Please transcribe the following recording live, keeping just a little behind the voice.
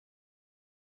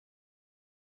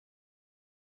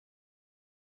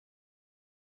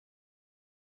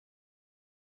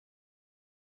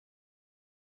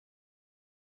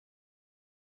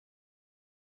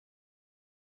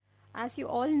As you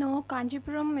all know,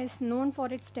 Kanchipuram is known for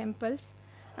its temples,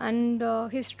 and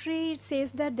history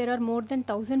says that there are more than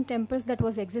 1,000 temples that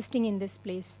was existing in this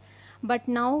place. But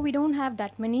now we don't have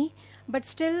that many, but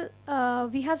still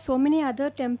we have so many other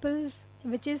temples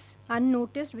which is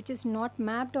unnoticed, which is not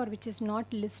mapped or which is not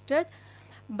listed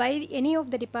by any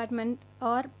of the department,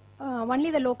 or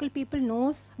only the local people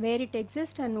knows where it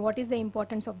exists and what is the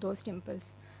importance of those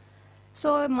temples.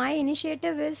 So my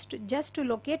initiative is just to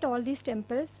locate all these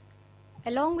temples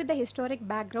along with the historic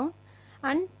background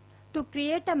and to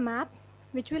create a map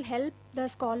which will help the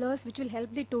scholars, which will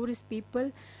help the tourist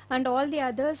people and all the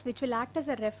others, which will act as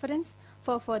a reference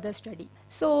for further study.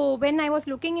 So when I was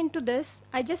looking into this,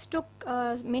 I just took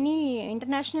many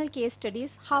international case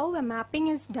studies, how a mapping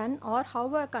is done or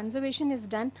how a conservation is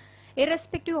done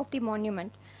irrespective of the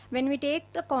monument. When we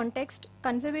take the context,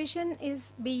 conservation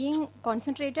is being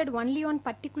concentrated only on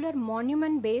particular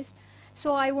monument based.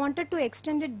 So I wanted to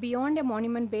extend it beyond a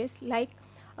monument base, like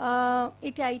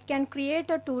it can create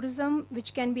a tourism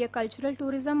which can be a cultural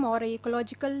tourism or a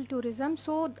ecological tourism.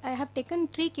 So I have taken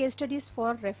 3 case studies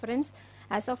for reference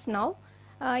as of now.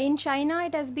 In China,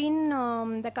 it has been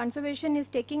the conservation is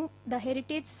taking the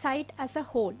heritage site as a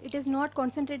whole. It is not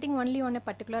concentrating only on a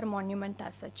particular monument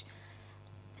as such.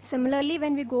 Similarly,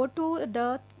 when we go to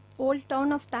the old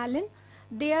town of Tallinn,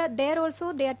 they are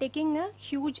taking a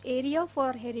huge area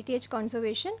for heritage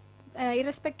conservation,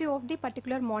 irrespective of the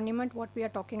particular monument what we are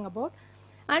talking about.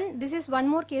 And this is one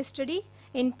more case study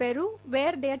in Peru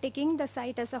where they are taking the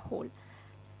site as a whole.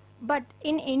 But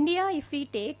in India, if we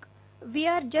take, we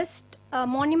are just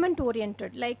monument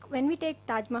oriented. Like when we take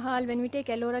Taj Mahal, when we take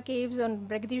Ellora Caves or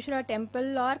Brigadishwara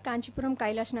Temple or Kanchipuram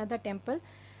Kailashanatha Temple,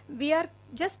 we are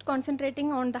just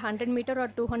concentrating on the 100-meter or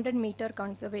 200-meter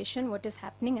conservation, what is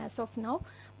happening as of now.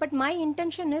 But my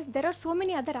intention is there are so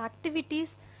many other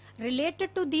activities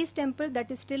related to these temples that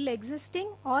is still existing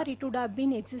or it would have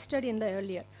been existed in the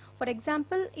earlier. For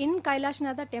example, in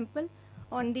Kailashanatha Temple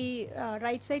on the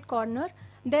right side corner,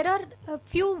 there are a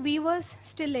few weavers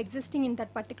still existing in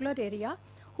that particular area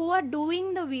who are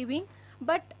doing the weaving,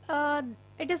 but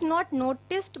it is not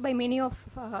noticed by many of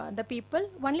the people.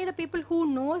 Only the people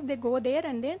who knows, they go there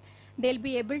and then they'll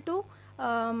be able to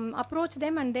approach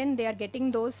them, and then they are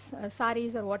getting those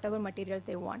saris or whatever materials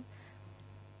they want.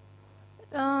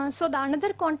 So the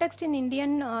another context in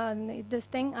Indian this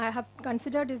thing I have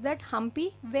considered is that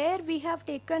Hampi, where we have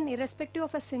taken, irrespective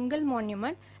of a single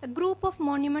monument, a group of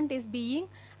monument is being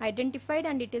identified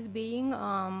and it is being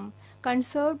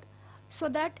conserved so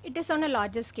that it is on a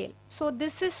larger scale. So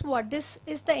this is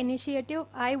the initiative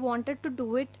I wanted to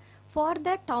do it for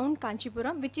the town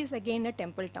Kanchipuram, which is again a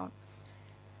temple town.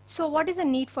 So what is the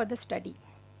need for the study?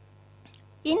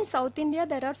 In South India,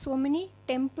 there are so many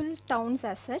temple towns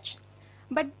as such,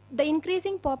 but the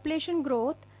increasing population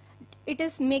growth, it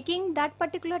is making that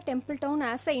particular temple town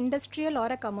as an industrial or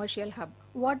a commercial hub.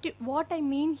 What I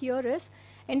mean here is,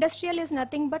 industrial is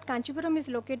nothing but Kanchipuram is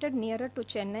located nearer to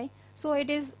Chennai. So it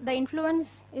is, the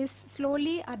influence is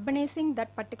slowly urbanizing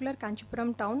that particular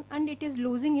Kanchipuram town and it is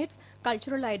losing its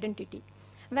cultural identity.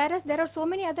 Whereas there are so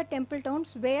many other temple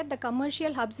towns where the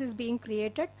commercial hubs is being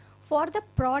created for the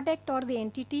product or the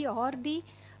entity or the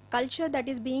culture that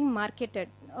is being marketed.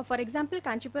 For example,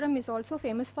 Kanchipuram is also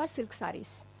famous for silk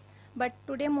saris. But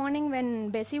today morning when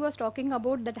Bessie was talking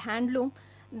about that handloom,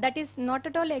 that is not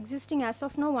at all existing as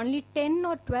of now. Only 10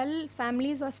 or 12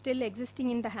 families are still existing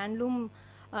in the handloom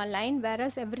line,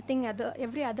 whereas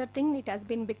every other thing, it has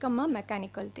been become a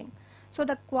mechanical thing. So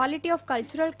the quality of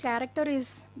cultural character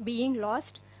is being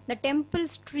lost. The temple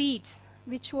streets,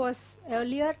 which was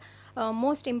earlier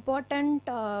most important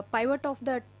pivot of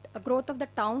the growth of the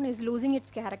town, is losing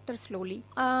its character slowly.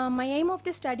 My aim of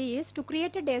this study is to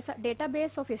create a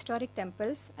database of historic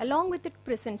temples along with its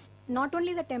presence, not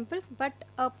only the temples but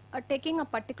taking a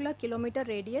particular kilometer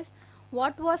radius,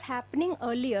 what was happening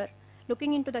earlier,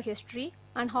 looking into the history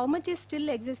and how much is still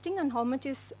existing and how much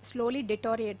is slowly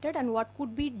deteriorated and what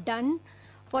could be done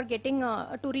for getting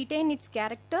to retain its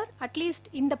character at least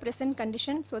in the present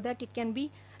condition so that it can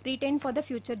be retained for the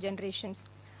future generations.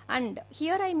 And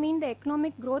here I mean the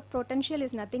economic growth potential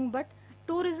is nothing but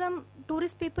tourism.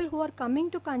 Tourist people who are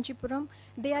coming to Kanchipuram,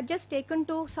 they are just taken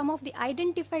to some of the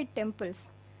identified temples,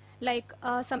 like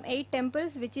some 8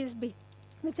 temples which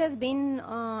has been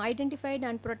identified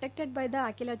and protected by the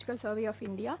Archaeological Survey of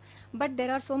India. But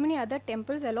there are so many other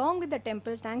temples along with the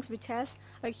temple tanks which has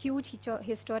a huge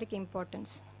historic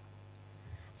importance.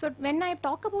 So when I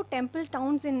talk about temple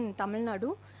towns in Tamil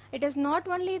Nadu, it is not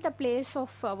only the place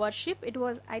of worship, it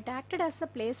acted as a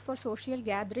place for social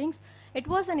gatherings. It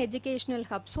was an educational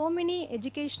hub. So many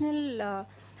educational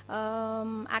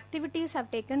activities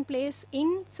have taken place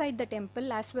inside the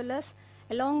temple as well as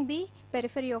along the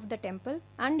periphery of the temple,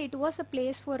 and it was a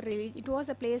place for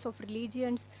of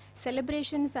religions,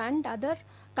 celebrations, and other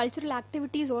cultural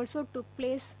activities also took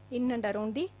place in and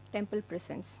around the temple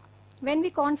presence. When we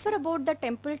confer about the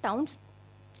temple towns,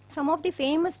 some of the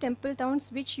famous temple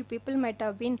towns which you people might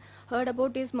have been heard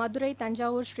about is Madurai,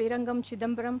 Tanjavur, Srirangam,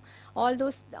 Chidambaram,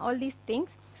 all these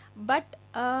things. But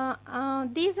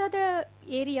these are the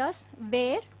areas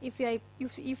where, if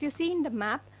you see in the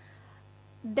map,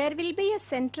 there will be a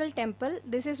central temple.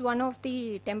 This is one of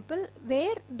the temple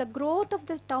where the growth of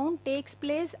the town takes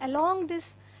place along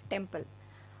this temple.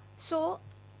 So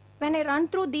when I run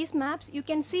through these maps, you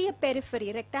can see a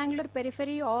periphery, rectangular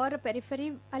periphery, or a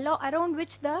periphery around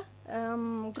which the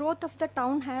growth of the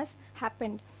town has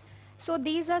happened. So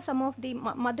these are some of the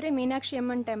Madurai Meenakshi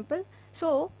Amman temple.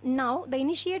 So now the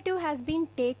initiative has been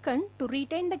taken to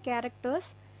retain the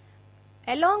characters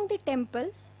along the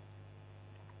temple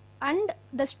and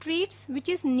the streets which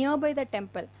is nearby the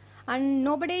temple. And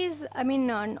nobody is,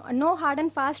 no hard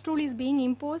and fast rule is being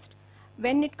imposed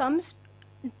when it comes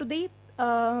to the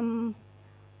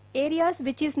areas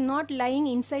which is not lying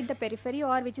inside the periphery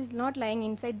or which is not lying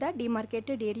inside the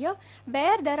demarcated area,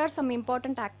 where there are some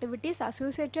important activities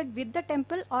associated with the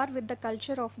temple or with the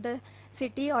culture of the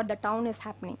city or the town is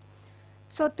happening.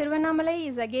 So Tiruvannamalai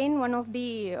is again one of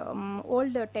the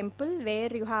old temple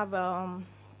where you have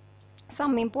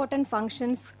some important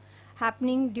functions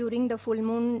happening during the full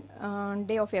moon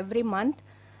day of every month.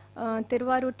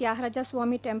 Tiruvarur Tyagaraja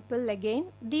Swami temple again.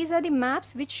 These are the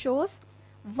maps which shows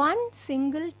one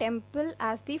single temple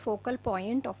as the focal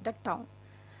point of the town.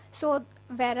 So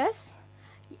whereas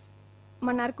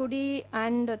Manarkudi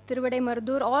and Tiruvadai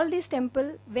Marudur, all these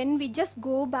temples, when we just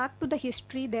go back to the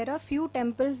history, there are few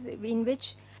temples in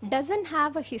which doesn't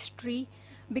have a history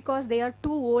because they are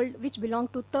too old, which belong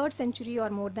to 3rd century or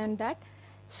more than that.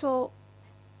 So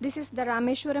this is the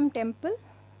Rameshwaram temple,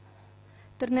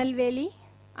 Tirunelveli,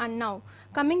 and now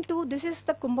coming to, this is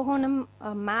the Kumbakonam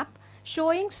map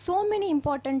showing so many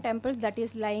important temples that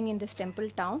is lying in this temple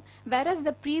town, whereas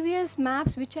the previous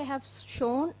maps which I have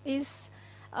shown is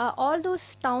all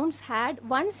those towns had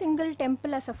one single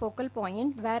temple as a focal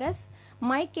point, whereas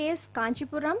my case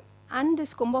Kanchipuram and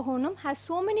this Kumbakonam has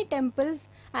so many temples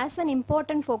as an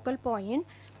important focal point.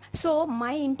 So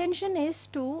my intention is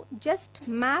to just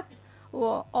map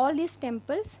all these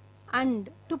temples and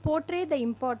to portray the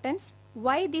importance,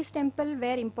 why these temples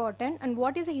were important and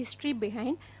what is the history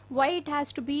behind, why it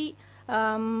has to be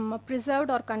preserved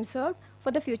or conserved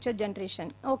for the future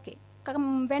generation. Okay.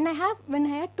 When I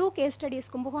had two case studies,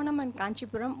 Kumbakonam and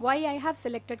Kanchipuram, why I have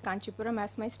selected Kanchipuram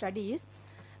as my study is,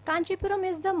 Kanchipuram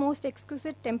is the most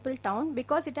exquisite temple town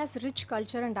because it has rich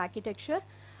culture and architecture,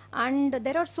 and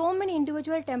there are so many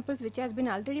individual temples which has been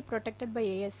already protected by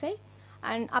ASI,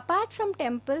 and apart from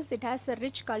temples it has a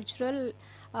rich cultural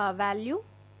value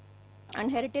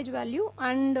and heritage value,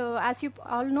 and as you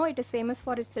all know, it is famous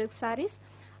for its silk saris,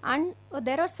 and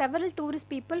there are several tourist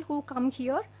people who come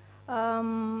here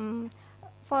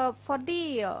for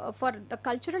the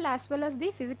cultural as well as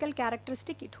the physical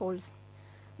characteristic it holds.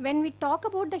 When we talk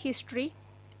about the history,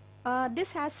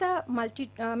 this has a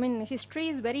history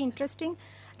is very interesting.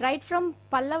 Right from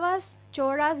Pallavas,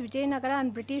 Cholas, Vijayanagara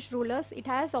and British rulers, it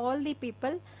has all the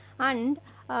people and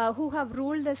who have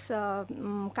ruled this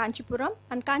Kanchipuram,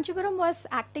 and Kanchipuram was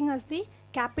acting as the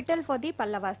capital for the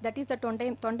Pallavas, that is the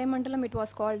Tondai Mandalam it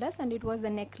was called as, and it was the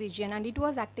neck region, and it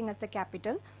was acting as the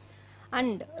capital.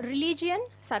 And religion,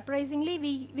 surprisingly,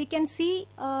 we can see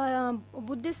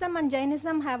Buddhism and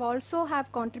Jainism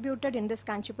have contributed in this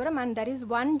Kanchipuram, and there is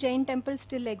one Jain temple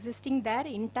still existing there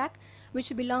intact,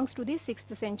 which belongs to the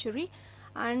 6th century.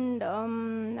 And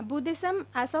Buddhism,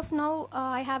 as of now,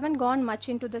 I haven't gone much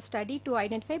into the study to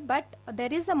identify, but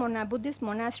there is a Buddhist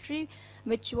monastery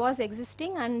which was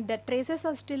existing, and the traces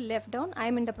are still left down. I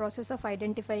am in the process of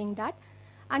identifying that.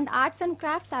 And arts and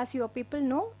crafts, as your people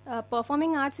know,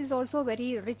 performing arts is also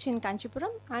very rich in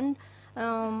Kanchipuram, and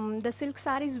the silk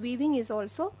saris weaving is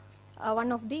also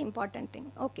one of the important thing.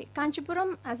 Okay,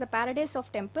 Kanchipuram as a paradise of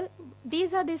temple.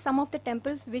 These are some of the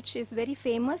temples which is very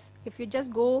famous. If you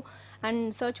just go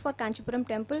and search for Kanchipuram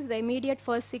temples, the immediate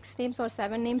first 6 names or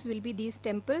 7 names will be these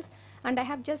temples, and I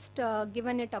have just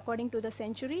given it according to the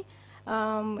century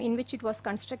in which it was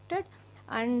constructed.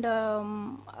 And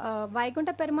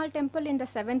Vaikunta Perumal temple in the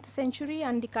 7th century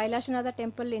and the Kailashanatha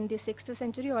temple in the 6th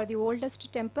century, or the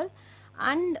oldest temple,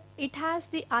 and it has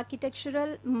the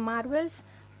architectural marvels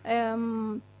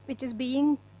which is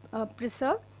being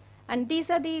preserved. And this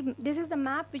is the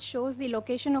map which shows the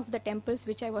location of the temples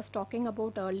which I was talking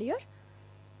about earlier.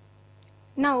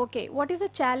 Now, okay, what is the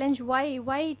challenge? Why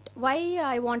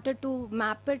I wanted to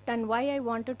map it and why I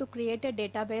wanted to create a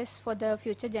database for the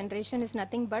future generation is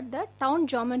nothing but the town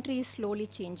geometry is slowly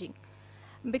changing.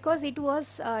 Because it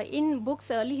was in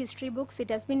books, early history books, it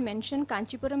has been mentioned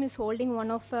Kanchipuram is holding one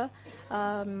of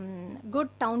good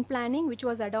town planning which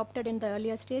was adopted in the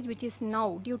earlier stage, which is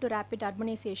now due to rapid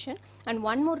urbanization. And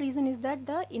one more reason is that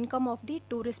the income of the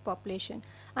tourist population.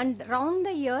 And round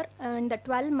the year, in the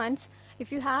 12 months,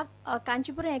 if you have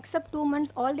Kanchipuram except 2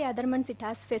 months, all the other months it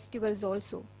has festivals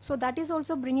also. So that is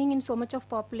also bringing in so much of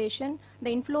population, the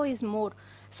inflow is more.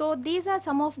 So these are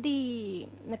some of the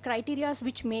criteria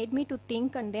which made me to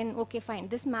think, and then okay fine,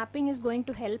 this mapping is going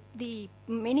to help the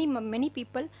many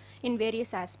people in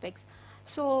various aspects.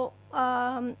 So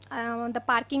the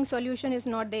parking solution is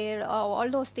not there, all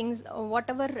those things,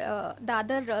 whatever the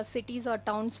other cities or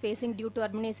towns facing due to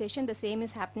urbanization, the same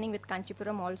is happening with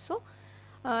Kanchipuram also.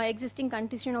 Existing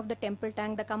condition of the temple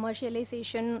tank, the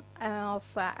commercialization of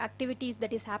activities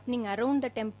that is happening around the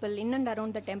temple, in and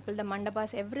around the temple, the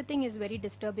mandabas, everything is very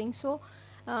disturbing. So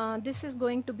this is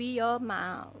going to be a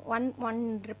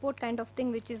one report kind of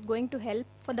thing which is going to help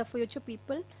for the future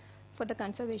people for the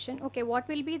conservation. Okay, what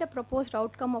will be the proposed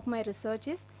outcome of my research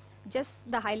is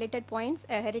just the highlighted points,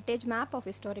 a heritage map of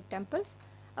historic temples,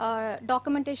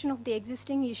 documentation of the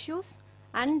existing issues,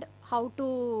 and how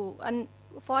to, and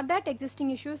for that existing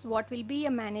issues, what will be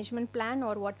a management plan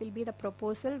or what will be the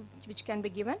proposal which can be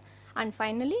given, and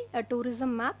finally a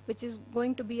tourism map which is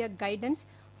going to be a guidance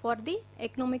for the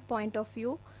economic point of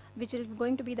view, which is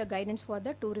going to be the guidance for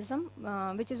the tourism,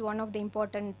 which is one of the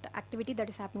important activity that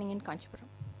is happening in Kanchipuram.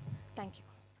 Thank you.